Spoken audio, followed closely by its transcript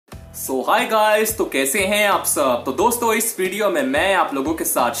Hi guys, तो कैसे हैं आप सब। तो दोस्तों, इस वीडियो में मैं आप लोगों के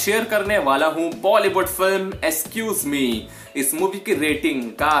साथ शेयर करने वाला हूं बॉलीवुड फिल्म एक्सक्यूज मी। इस मूवी की रेटिंग,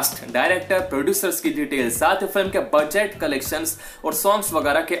 कास्ट, डायरेक्टर, प्रोड्यूसर्स की डिटेल्स, साथ ही फिल्म के बजट, कलेक्शंस और सॉन्ग्स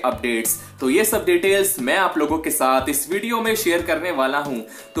वगैरह के अपडेट्स। तो ये सब डिटेल्स मैं आप लोगों के साथ इस वीडियो में शेयर करने वाला हूं।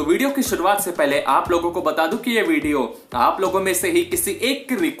 तो वीडियो की शुरुआत से पहले आप लोगों को बता दूं कि ये वीडियो आप लोगों में से ही किसी एक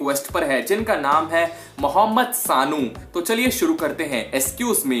की रिक्वेस्ट पर है, जिनका नाम है मोहम्मद सानू। तो चलिए शुरू करते हैं।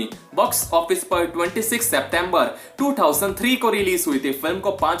 एक्सक्यूज मी बॉक्स ऑफिस पर 26 सितंबर 2003 को रिलीज हुई थी। फिल्म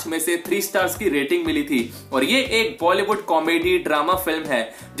को 5 में से 3 स्टार्स की रेटिंग मिली थी और ये एक बॉलीवुड कॉमेडी ड्रामा फिल्म है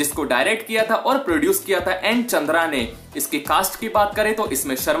जिसको डायरेक्ट किया था और प्रोड्यूस किया था एन चंद्रा ने। इसकी कास्ट की बात करें तो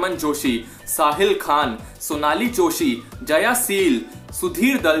इसमें शर्मन जोशी, साहिल खान, सोनाली जोशी, जया सील,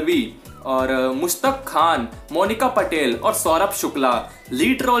 सुधीर दलवी और मुश्तक खान, मोनिका पटेल और सौरभ शुक्ला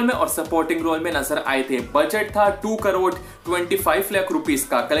लीड रोल में और सपोर्टिंग रोल में नजर आए थे। बजट था 2 करोड़ 25 लाख रुपीस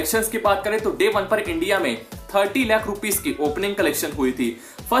का। कलेक्शंस की बात करें तो डे 1 पर इंडिया में 30 लाख रुपीस की ओपनिंग कलेक्शन हुई थी।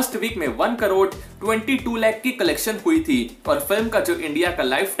 फर्स्ट वीक में 1 करोड़ 22 लाख की कलेक्शन हुई थी और फिल्म का जो इंडिया का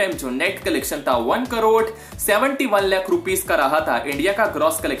लाइफ टाइम जो नेट कलेक्शन था 1 करोड़ 71 लाख रुपीस का रहा था। इंडिया का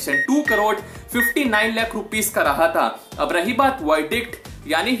gross collection 2 crore 59 lakh rupees का रहा था। अब रही बात वर्डिक्ट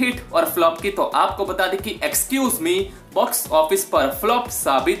यानी हिट और फ्लॉप की, तो आपको बता दें कि एक्सक्यूज मी बॉक्स ऑफिस पर फ्लॉप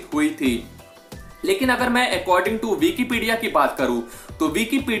साबित हुई थी। लेकिन अगर मैं अकॉर्डिंग टू विकिपीडिया की बात करूं तो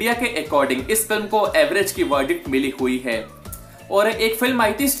विकिपीडिया के अकॉर्डिंग इस फिल्म को एवरेज की वर्डिक्ट मिली हुई है। और एक फिल्म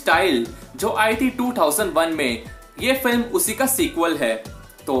आई थी स्टाइल, जो आई थी 2001 में। ये फिल्म उसी का सीक्वल है।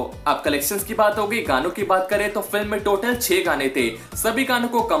 तो अब कलेक्शंस की बात होगी। गानों की बात करें तो फिल्म में टोटल 6 गाने थे। सभी गानों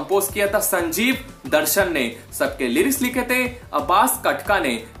को कंपोज किया था संजीव दर्शन ने। सबके लिरिक्स लिखे थे अब्बास कटका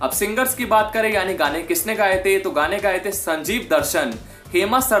ने। अब सिंगर्स की बात करें यानी गाने किसने गाए थे, तो गाने गाए थे संजीव दर्शन,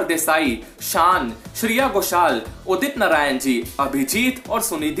 हेमा सरदेसाई, शान, श्रेया घोषाल, उदित नारायण जी, अभिजीत और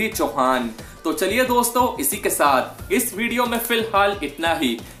सुनिधि चौहान। तो चलिए दोस्तों, इसी के साथ इस वीडियो में फिलहाल इतना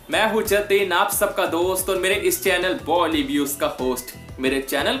ही। मैं हूं जतिन, आप सबका दोस्त और मेरे इस चैनल बॉलीव्यूज का होस्ट। मेरे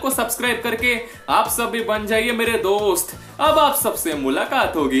चैनल को सब्सक्राइब करके आप सब भी बन जाइए मेरे दोस्त। अब आप सबसे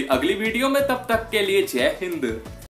मुलाकात होगी अगली वीडियो में, तब तक के लिए जय हिंद।